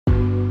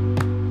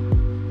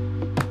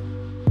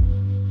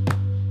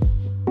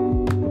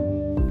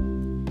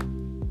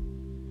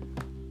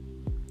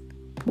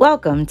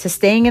Welcome to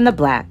Staying in the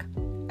Black,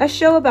 a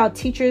show about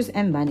teachers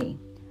and money.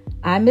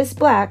 I'm Miss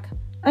Black,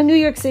 a New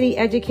York City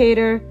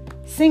educator,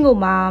 single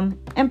mom,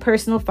 and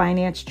personal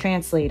finance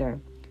translator.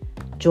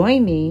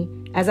 Join me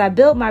as I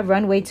build my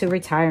runway to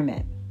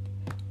retirement.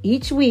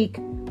 Each week,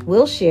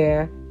 we'll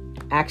share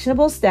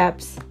actionable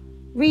steps,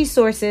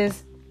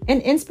 resources,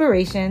 and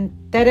inspiration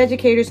that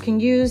educators can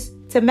use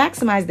to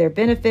maximize their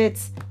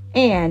benefits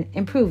and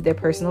improve their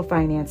personal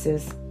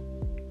finances.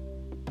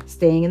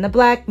 Staying in the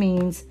black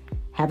means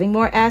having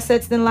more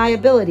assets than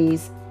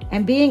liabilities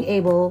and being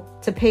able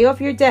to pay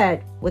off your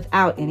debt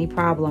without any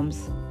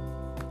problems.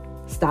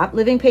 Stop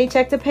living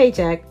paycheck to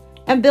paycheck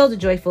and build a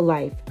joyful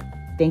life.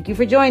 Thank you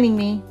for joining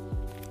me.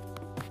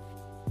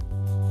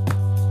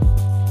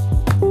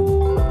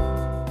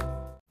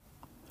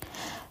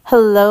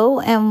 Hello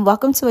and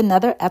welcome to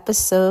another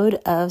episode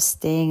of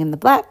Staying in the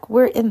Black.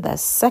 We're in the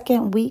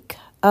second week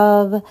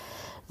of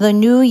the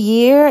new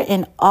year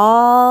and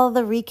all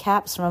the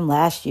recaps from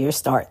last year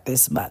start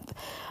this month.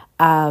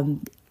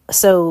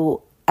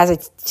 So as I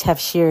have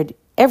shared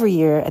every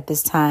year at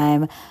this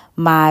time,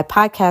 my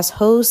podcast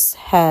host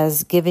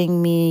has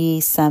given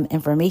me some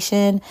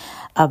information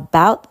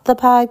about the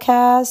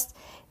podcast,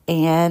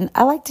 and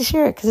I like to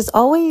share it because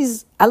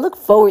I look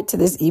forward to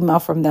this email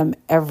from them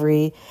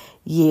every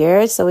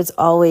year. So it's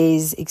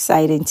always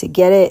exciting to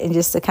get it and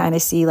just to kind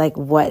of see like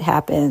what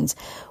happens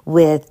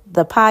with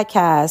the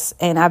podcast.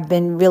 And I've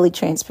been really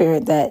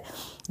transparent that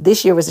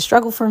this year was a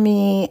struggle for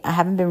me. I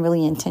haven't been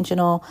really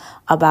intentional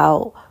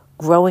about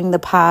growing the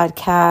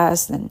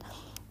podcast and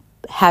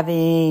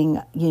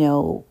having,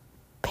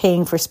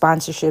 paying for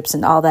sponsorships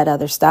and all that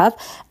other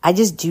stuff. I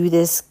just do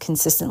this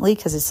consistently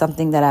because it's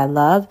something that I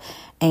love.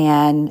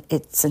 And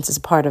since it's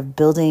a part of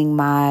building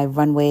my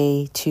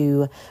runway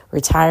to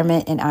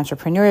retirement and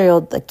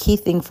entrepreneurial, the key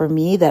thing for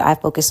me that I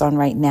focus on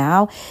right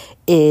now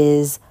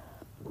is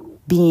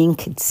being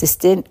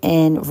consistent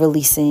in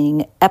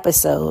releasing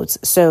episodes.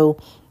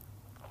 So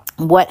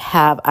what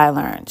have I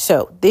learned?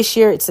 So this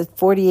year it's at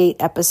 48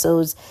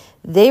 episodes.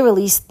 They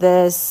released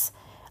this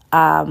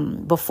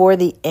before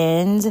the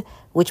end,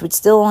 which would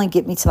still only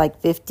get me to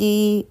like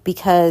 50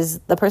 because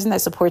the person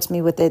that supports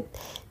me with it,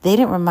 they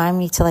didn't remind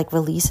me to like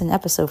release an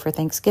episode for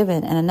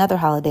Thanksgiving and another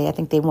holiday. I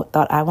think they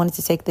thought I wanted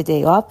to take the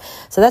day off.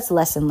 So that's a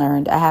lesson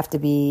learned. I have to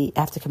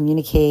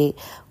communicate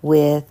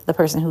with the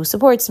person who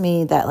supports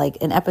me that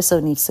like an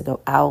episode needs to go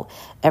out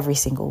every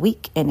single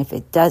week. And if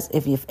it does,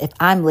 if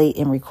I'm late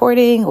in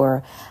recording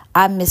or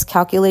I'm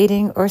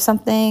miscalculating or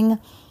something,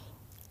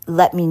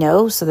 let me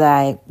know so that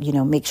I,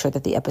 make sure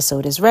that the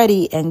episode is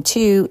ready. And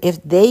two,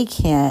 if they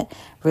can't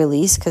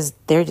release because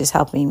they're just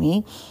helping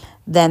me,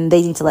 then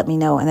they need to let me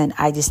know. And then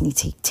I just need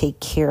to take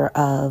care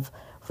of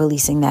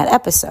releasing that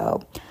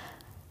episode.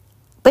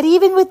 But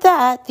even with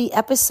that, the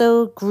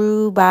episode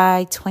grew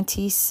by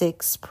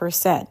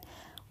 26%,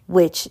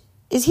 which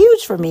is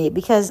huge for me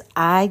because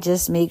I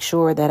just make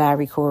sure that I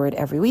record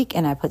every week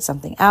and I put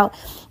something out.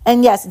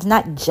 And yes, it's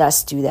not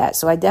just do that.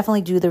 So I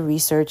definitely do the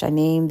research. I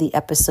name the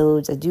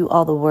episodes. I do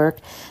all the work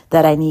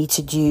that I need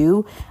to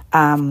do.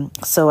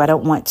 So I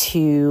don't want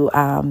to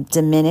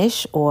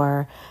diminish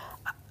or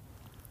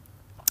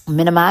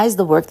minimize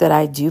the work that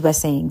I do by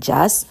saying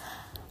just.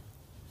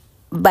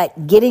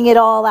 But getting it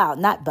all out,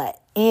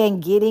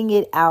 and getting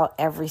it out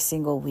every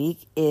single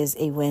week is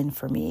a win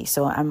for me.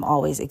 So I'm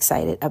always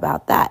excited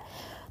about that.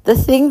 The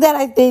thing that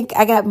I think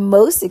I got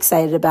most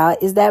excited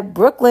about is that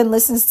Brooklyn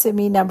listens to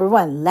me, number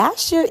one.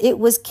 Last year, it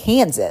was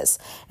Kansas.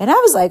 And I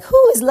was like,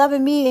 who is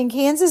loving me in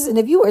Kansas? And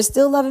if you are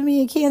still loving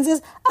me in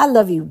Kansas, I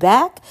love you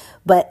back.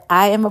 But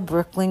I am a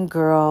Brooklyn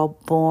girl,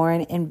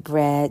 born and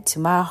bred to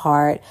my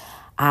heart.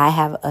 I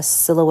have a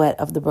silhouette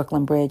of the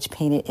Brooklyn Bridge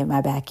painted in my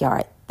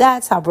backyard.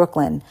 That's how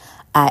Brooklyn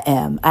I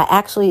am. I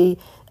actually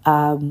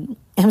am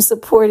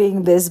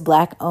supporting this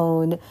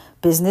Black-owned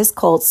business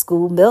called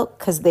School Milk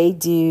because they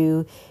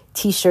do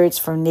T-shirts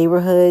from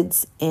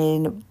neighborhoods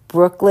in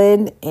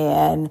Brooklyn,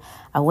 and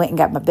I went and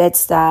got my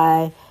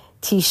Bed-Stuy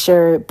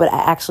T-shirt, but I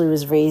actually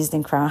was raised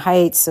in Crown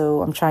Heights,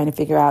 so I'm trying to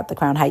figure out the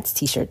Crown Heights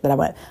T-shirt that I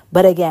want.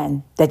 But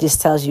again, that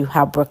just tells you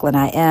how Brooklyn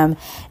I am,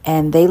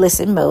 and they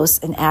listen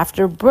most. And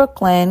after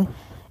Brooklyn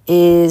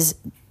is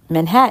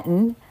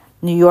Manhattan,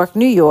 New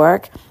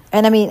York.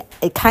 And I mean,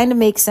 it kind of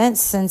makes sense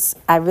since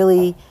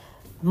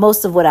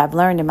most of what I've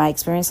learned in my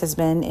experience has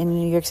been in the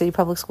New York City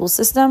public school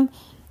system.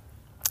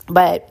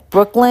 But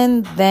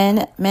Brooklyn,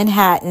 then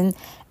Manhattan,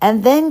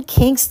 and then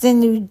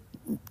Kingston,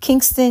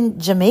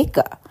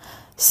 Jamaica.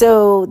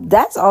 So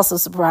that's also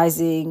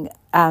surprising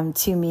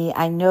to me.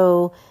 I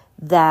know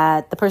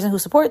that the person who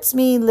supports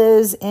me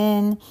lives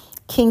in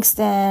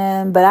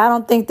Kingston, but I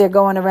don't think they're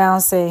going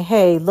around saying,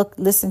 hey,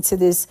 listen to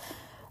this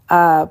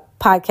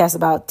podcast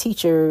about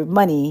teacher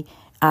money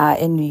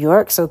in New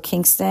York. So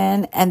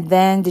Kingston, and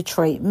then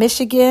Detroit,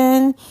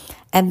 Michigan,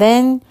 and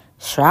then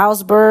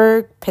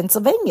Stroudsburg,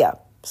 Pennsylvania.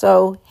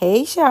 So,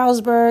 hey,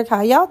 Stroudsburg,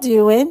 how y'all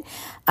doing?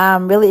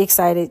 I'm really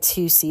excited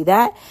to see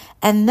that.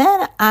 And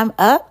then I'm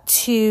up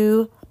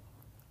to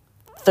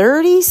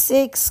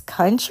 36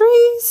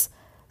 countries.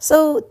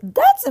 So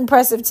that's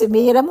impressive to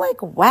me. And I'm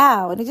like,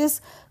 wow. And it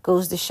just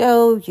goes to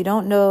show you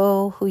don't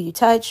know who you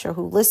touch or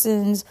who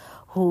listens,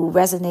 who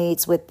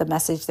resonates with the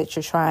message that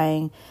you're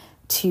trying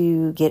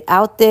to get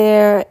out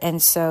there. And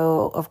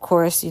so, of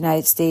course, the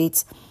United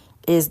States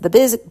is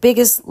the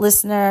biggest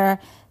listener,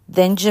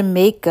 then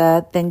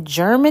Jamaica, then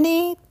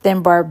Germany,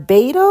 then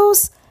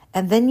Barbados,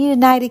 and then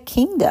United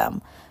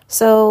Kingdom.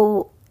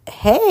 So,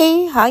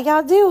 hey, how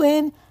y'all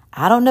doing?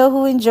 I don't know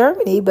who in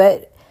Germany,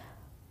 but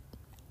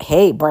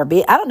hey,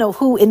 Barbados, I don't know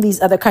who in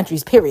these other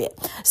countries, period.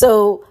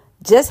 So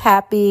just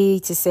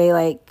happy to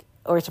say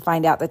or to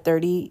find out that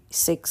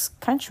 36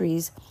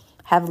 countries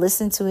have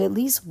listened to at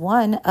least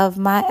one of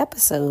my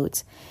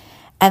episodes.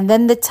 And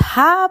then the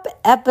top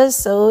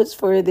episodes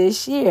for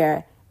this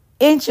year,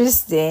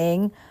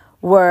 interesting,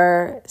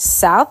 were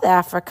South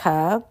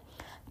Africa,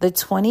 the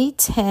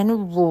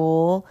 2010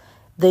 Rule,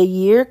 the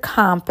Year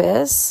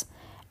Compass,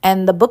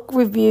 and the book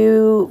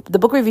review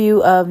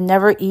of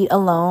Never Eat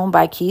Alone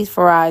by Keith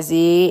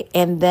Ferrazzi,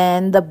 and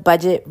then the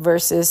Budget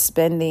versus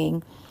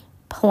Spending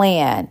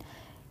Plan.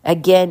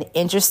 Again,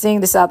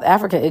 interesting. The South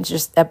Africa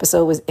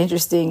episode was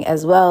interesting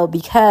as well,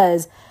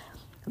 because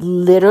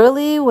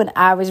literally when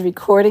I was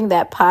recording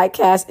that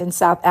podcast in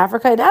South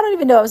Africa, and I don't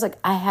even know, I was like,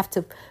 I have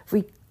to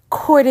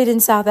record it in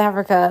South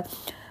Africa,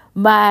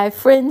 my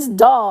friend's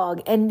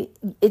dog, and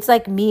it's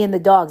like me and the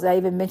dogs. I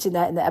even mentioned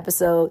that in the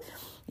episode.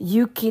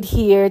 You could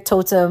hear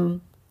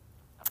Totem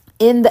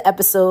in the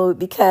episode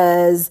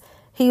because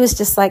he was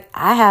just like,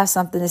 I have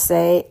something to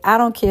say. I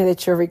don't care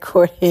that you're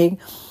recording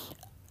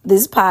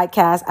this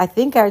podcast. I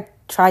think I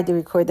tried to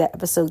record that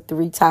episode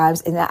 3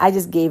 times, and I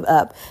just gave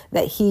up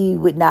that he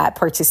would not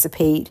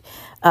participate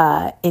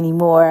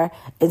anymore.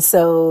 And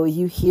so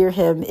you hear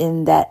him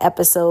in that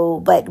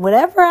episode. But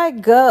whenever I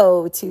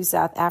go to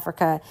South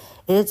Africa,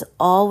 it's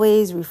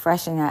always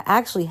refreshing. I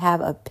actually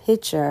have a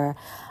picture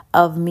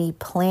of me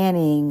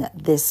planning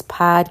this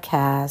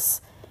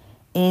podcast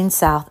in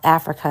South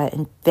Africa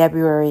in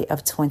February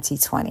of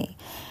 2020.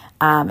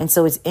 And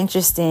so it's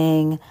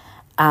interesting.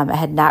 I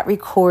had not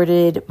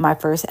recorded my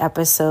first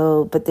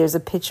episode, but there's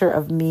a picture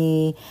of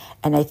me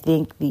and I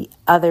think the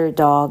other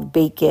dog,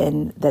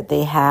 Bacon, that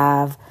they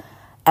have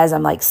as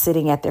I'm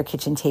sitting at their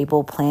kitchen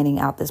table planning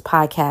out this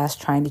podcast,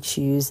 trying to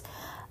choose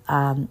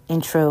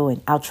intro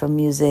and outro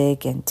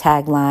music and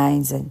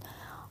taglines and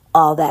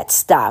all that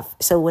stuff.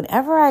 So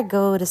whenever I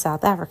go to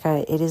South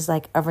Africa, it is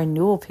like a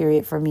renewal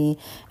period for me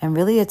and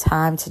really a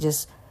time to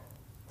just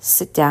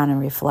sit down and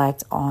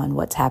reflect on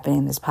what's happening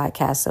in this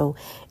podcast. So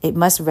it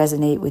must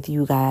resonate with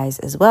you guys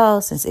as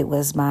well, since it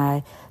was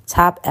my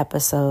top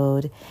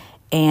episode.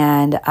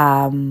 And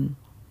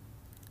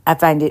I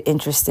find it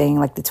interesting,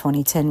 like the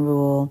 2010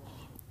 rule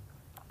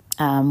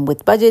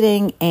with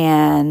budgeting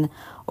and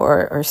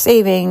or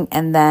saving,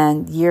 and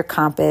then Year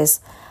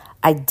Compass.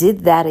 I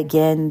did that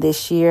again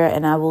this year,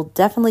 and I will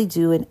definitely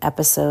do an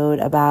episode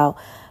about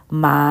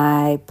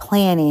my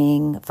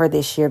planning for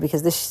this year,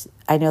 because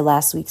I know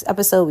last week's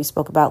episode we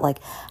spoke about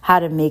how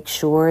to make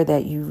sure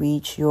that you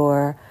reach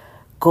your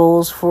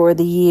goals for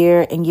the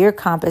year. And Year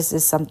Compass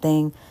is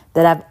something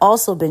that I've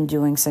also been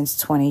doing since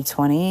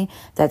 2020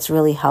 that's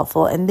really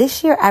helpful. And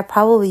this year I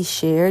probably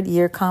shared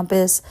Year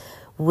Compass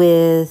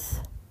with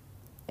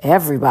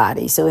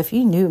everybody. So if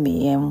you knew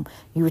me and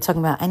you were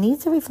talking about, I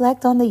need to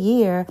reflect on the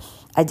year,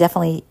 I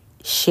definitely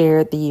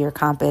shared the Year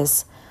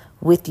Compass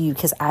with you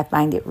because I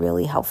find it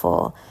really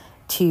helpful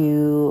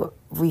to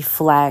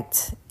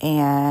reflect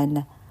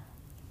and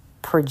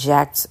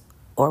project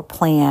or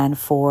plan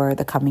for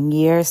the coming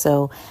year.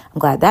 So I'm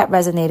glad that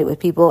resonated with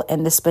people.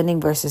 And the spending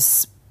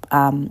versus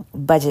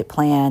budget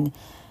plan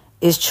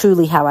is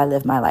truly how I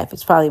live my life.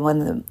 It's probably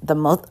one of the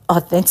most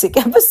authentic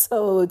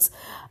episodes.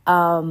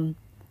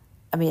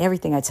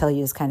 Everything I tell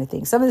you is kind of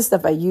thing. Some of the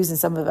stuff I use and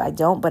some of it I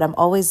don't, but I'm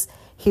always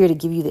here to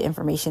give you the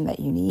information that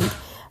you need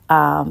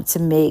to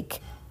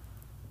make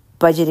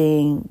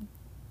budgeting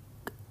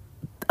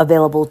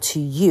available to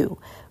you,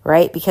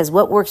 right? Because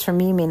what works for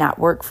me may not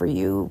work for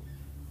you.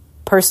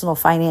 Personal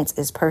finance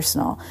is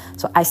personal.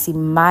 So I see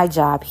my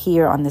job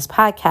here on this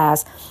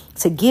podcast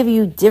to give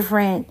you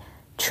different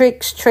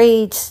tricks,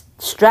 trades,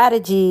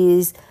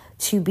 strategies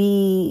to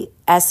be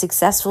as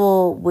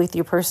successful with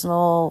your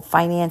personal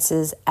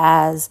finances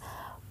as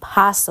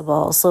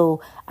possible.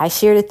 So I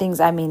share the things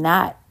I may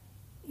not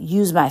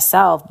use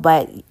myself,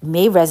 but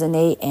may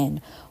resonate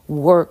and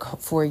work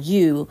for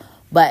you.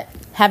 But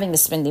having the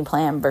spending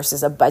plan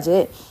versus a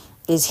budget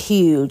is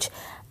huge.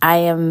 I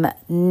am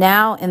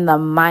now in the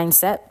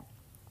mindset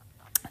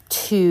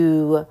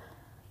to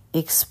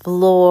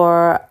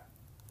explore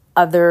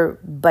other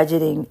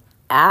budgeting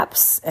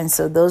apps. And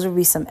so those will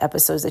be some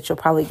episodes that you'll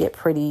probably get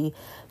pretty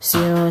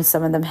soon.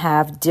 Some of them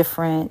have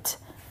different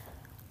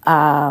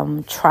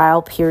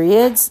trial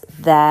periods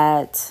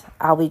that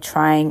I'll be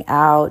trying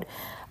out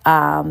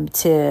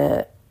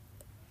to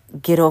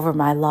get over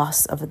my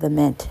loss of the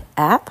Mint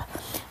app.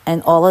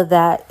 And all of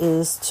that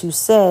is to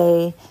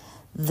say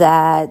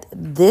that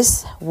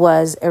this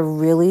was a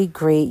really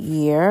great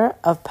year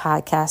of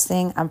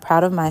podcasting. I'm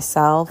proud of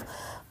myself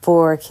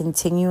for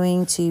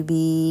continuing to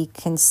be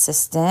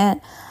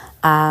consistent.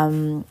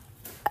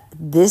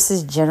 This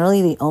is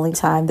generally the only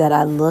time that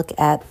I look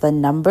at the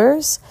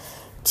numbers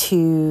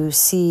to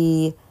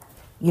see,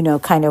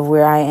 kind of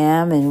where I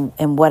am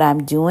and what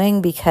I'm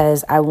doing,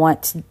 because I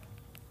want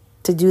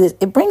to do this.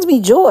 It brings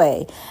me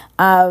joy.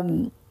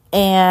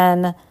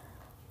 And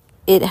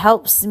it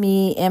helps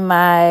me in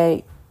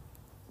my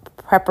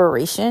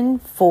preparation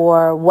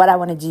for what I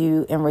want to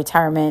do in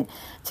retirement.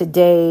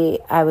 Today,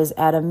 I was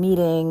at a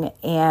meeting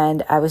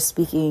and I was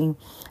speaking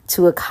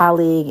to a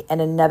colleague,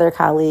 and another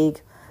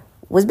colleague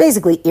was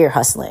basically ear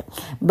hustling.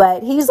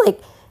 But he was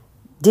like,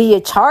 do you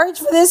charge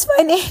for this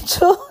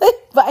financial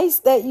advice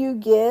that you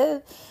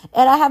give?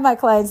 And I have my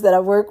clients that I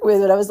work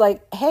with, and I was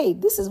like, hey,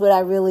 this is what I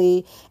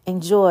really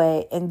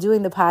enjoy. And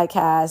doing the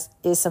podcast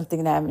is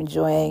something that I'm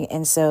enjoying.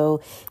 And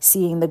so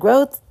seeing the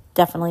growth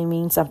definitely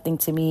means something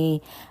to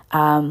me.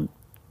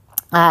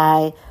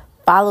 I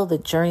follow the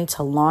Journey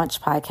to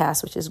Launch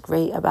podcast, which is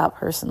great about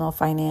personal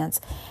finance.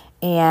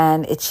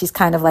 And she's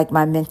kind of like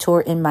my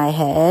mentor in my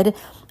head.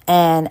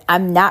 And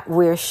I'm not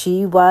where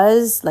she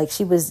was. Like,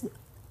 she was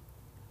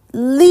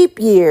leap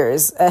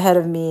years ahead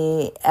of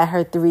me at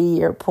her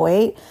 3-year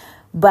point.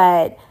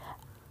 But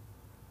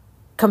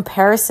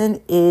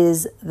comparison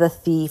is the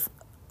thief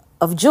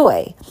of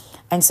joy.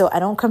 And so I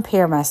don't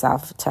compare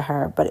myself to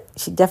her, but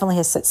she definitely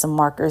has set some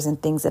markers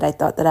and things that I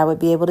thought that I would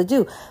be able to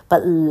do.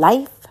 But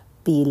life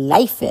be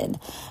lifing.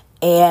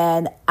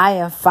 And I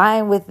am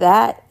fine with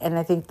that. And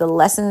I think the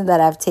lesson that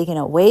I've taken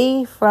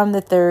away from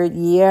the 3rd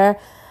year,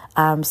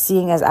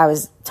 seeing as I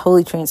was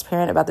totally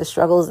transparent about the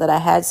struggles that I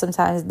had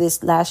sometimes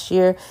this last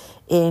year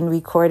in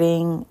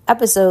recording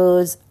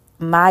episodes,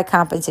 my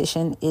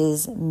competition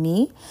is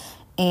me.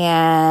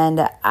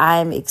 And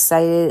I'm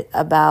excited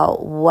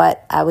about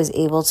what I was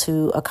able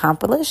to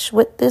accomplish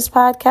with this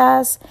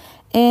podcast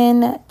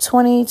in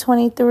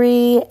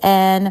 2023.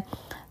 And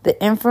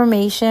the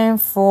information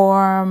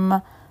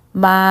from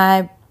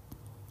my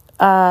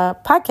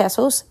podcast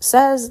host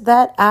says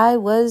that I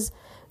was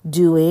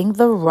doing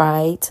the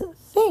right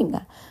thing.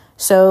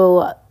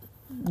 So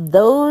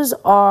those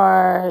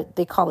are,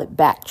 they call it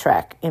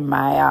backtrack in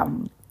my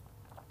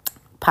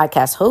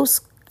podcast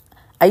host.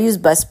 I use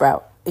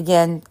Buzzsprout.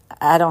 Again,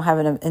 I don't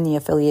have any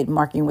affiliate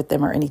marketing with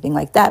them or anything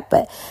like that,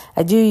 but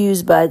I do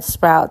use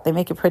Buzzsprout. They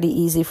make it pretty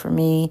easy for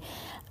me.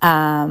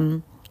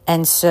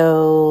 And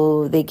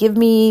so they give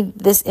me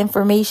this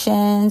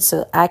information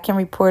so I can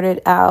report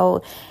it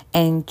out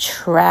and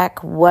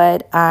track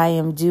what I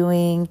am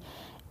doing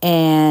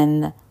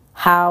and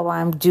how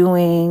I'm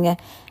doing.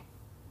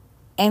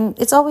 And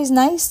it's always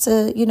nice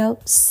to,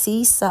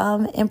 see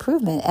some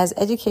improvement. As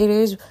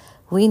educators,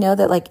 we know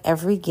that like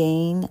every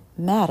gain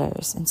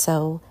matters. And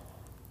so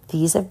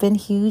these have been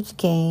huge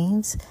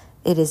gains.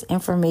 It is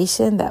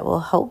information that will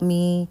help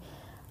me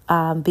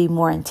be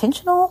more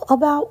intentional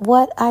about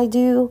what I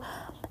do.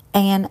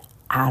 And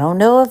I don't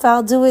know if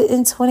I'll do it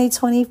in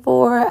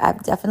 2024.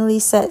 I've definitely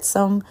set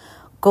some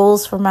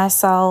goals for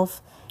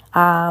myself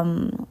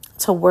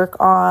to work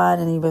on.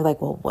 And you'll be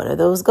like, well, what are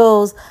those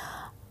goals?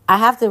 I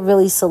have to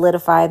really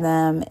solidify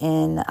them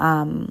in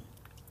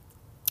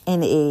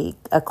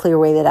a clear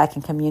way that I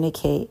can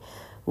communicate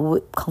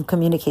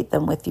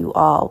them with you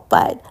all.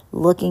 But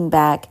looking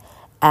back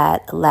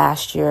at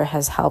last year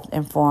has helped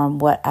inform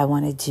what I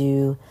want to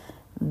do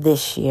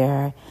this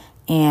year.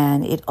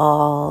 And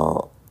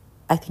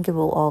I think it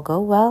will all go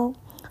well.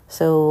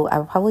 So I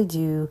will probably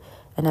do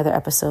another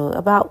episode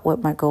about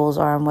what my goals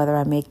are and whether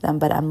I make them.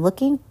 But I'm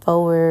looking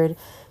forward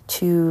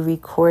to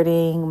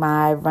recording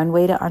my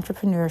Runway to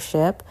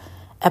Entrepreneurship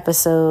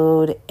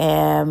episode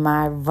and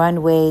my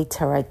Runway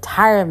to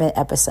Retirement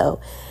episode,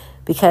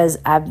 because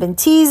I've been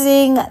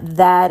teasing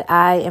that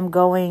I am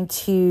going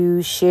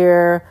to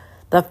share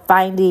the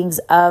findings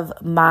of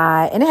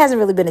and it hasn't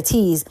really been a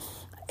tease.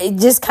 It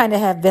just kind of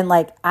have been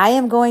like, I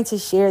am going to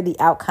share the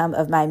outcome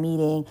of my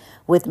meeting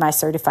with my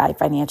certified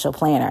financial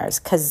planners,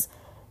 because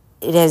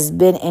it has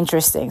been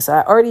interesting. So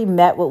I already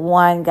met with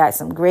one, got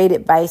some great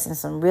advice and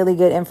some really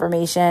good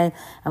information.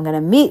 I'm going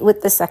to meet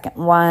with the second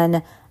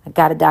one. I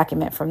got a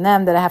document from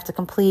them that I have to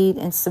complete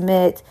and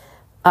submit.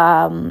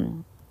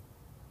 I'm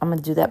going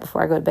to do that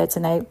before I go to bed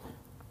tonight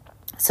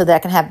so that I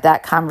can have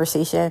that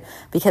conversation,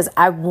 because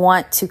I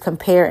want to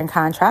compare and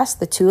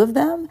contrast the two of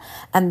them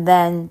and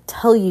then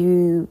tell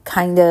you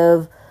kind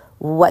of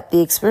what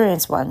the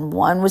experience was.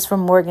 One was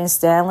from Morgan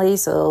Stanley.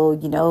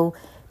 So,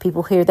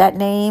 people hear that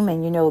name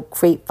and,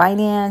 great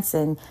finance,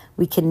 and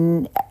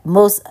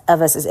most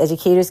of us as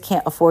educators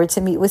can't afford to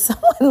meet with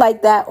someone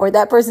like that, or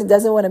that person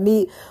doesn't want to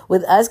meet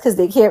with us because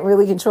they can't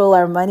really control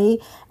our money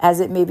as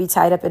it may be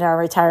tied up in our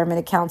retirement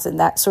accounts and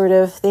that sort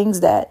of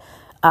things that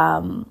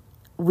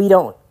we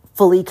don't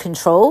fully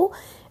control.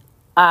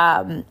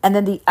 And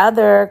then the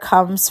other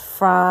comes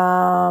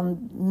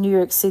from New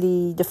York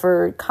City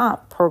Deferred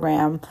Comp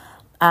Program.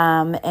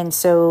 And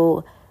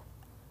so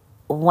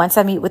once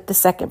I meet with the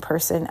second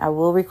person, I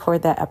will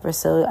record that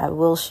episode. I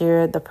will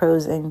share the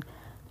pros and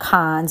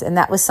cons. And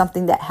that was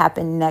something that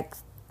happened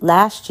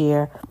last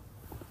year.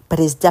 but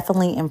it's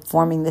definitely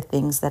informing the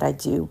things that I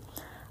do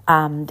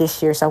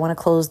this year. So I want to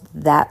close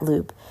that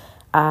loop.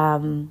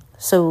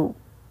 So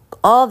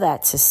all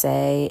that to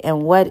say,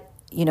 and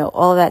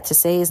all that to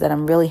say is that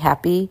I'm really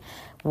happy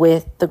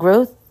with the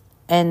growth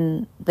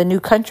and the new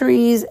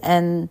countries,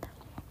 and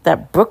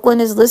that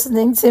Brooklyn is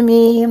listening to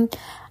me.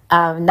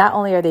 Not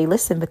only are they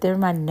listening, but they're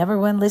my number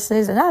one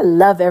listeners, and I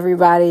love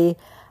everybody.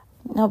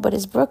 No, but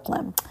it's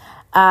Brooklyn.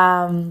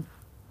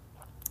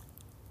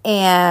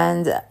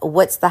 And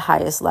what's the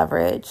highest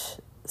leverage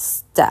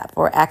step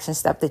or action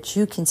step that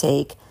you can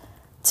take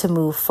to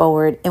move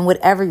forward in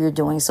whatever you're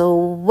doing? So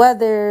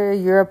whether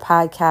you're a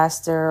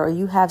podcaster or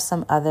you have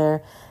some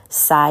other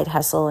side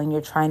hustle and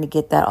you're trying to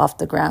get that off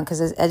the ground,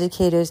 because as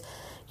educators,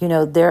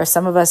 there are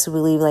some of us who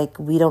believe like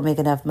we don't make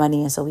enough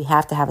money, and so we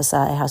have to have a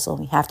side hustle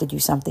and we have to do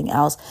something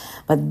else.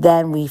 But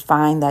then we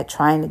find that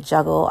trying to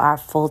juggle our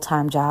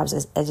full-time jobs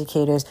as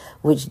educators,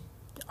 which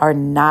are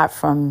not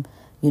from,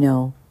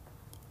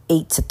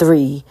 8 to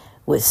 3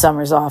 with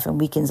summers off and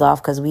weekends off,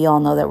 because we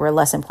all know that we're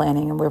lesson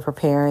planning and we're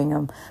preparing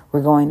and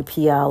we're going to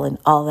PL and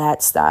all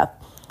that stuff.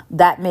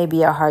 That may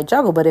be a hard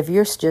juggle, but if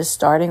you're just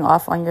starting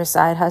off on your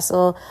side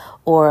hustle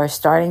or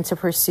starting to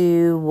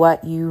pursue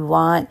what you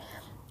want,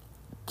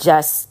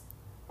 just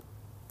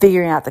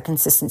figuring out the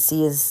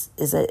consistency is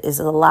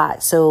a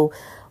lot. So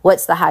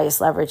what's the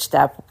highest leverage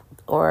step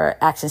or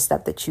action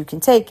step that you can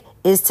take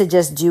is to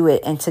just do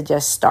it and to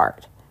just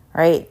start,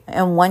 right?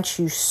 And once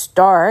you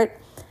start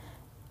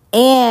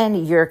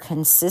and you're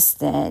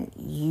consistent,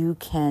 you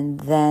can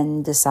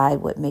then decide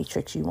what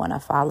matrix you want to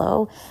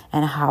follow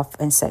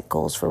and set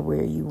goals for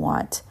where you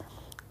want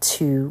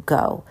to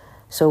go.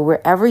 So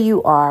wherever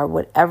you are,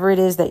 whatever it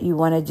is that you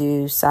want to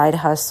do, side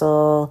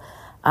hustle,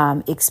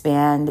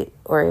 expand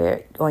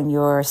or on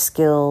your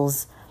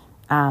skills,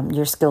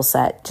 your skill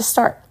set, just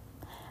start.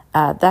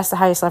 That's the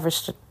highest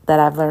leverage that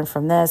I've learned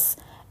from this,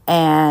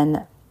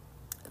 and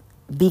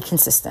be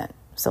consistent.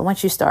 So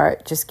once you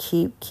start, just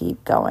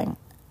keep going.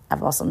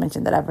 I've also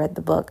mentioned that I've read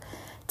the book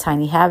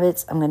Tiny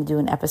Habits. I'm going to do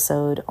an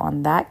episode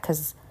on that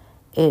because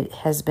it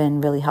has been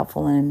really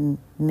helpful in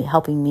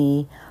helping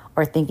me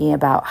or thinking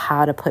about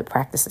how to put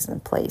practices in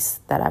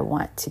place that I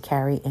want to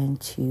carry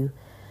into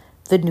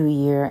the new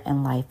year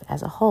and life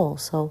as a whole.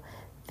 So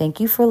thank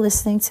you for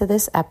listening to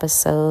this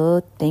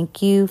episode.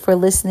 Thank you for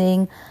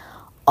listening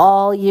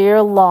all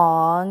year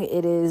long.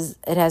 It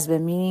has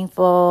been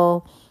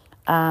meaningful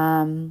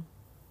to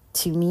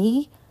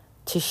me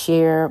to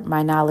share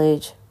my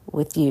knowledge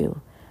with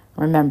you.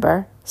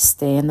 Remember,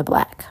 stay in the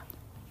black.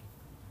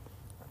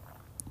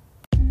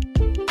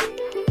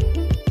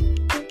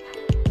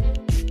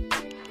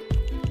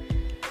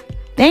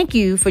 Thank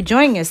you for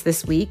joining us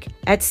this week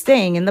at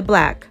Staying in the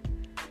Black.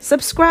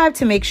 Subscribe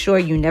to make sure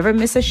you never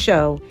miss a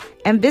show,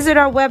 and visit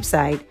our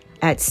website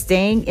at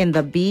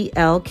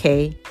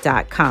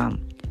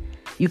stayingintheblk.com.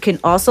 You can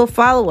also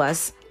follow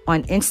us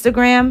on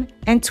Instagram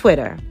and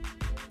Twitter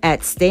at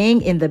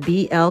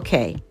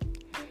stayingintheblk.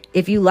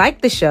 If you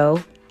like the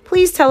show,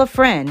 please tell a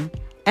friend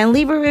and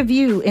leave a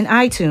review in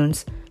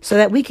iTunes so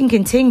that we can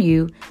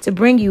continue to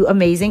bring you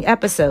amazing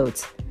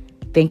episodes.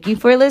 Thank you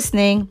for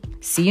listening.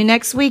 See you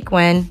next week,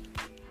 Gwen.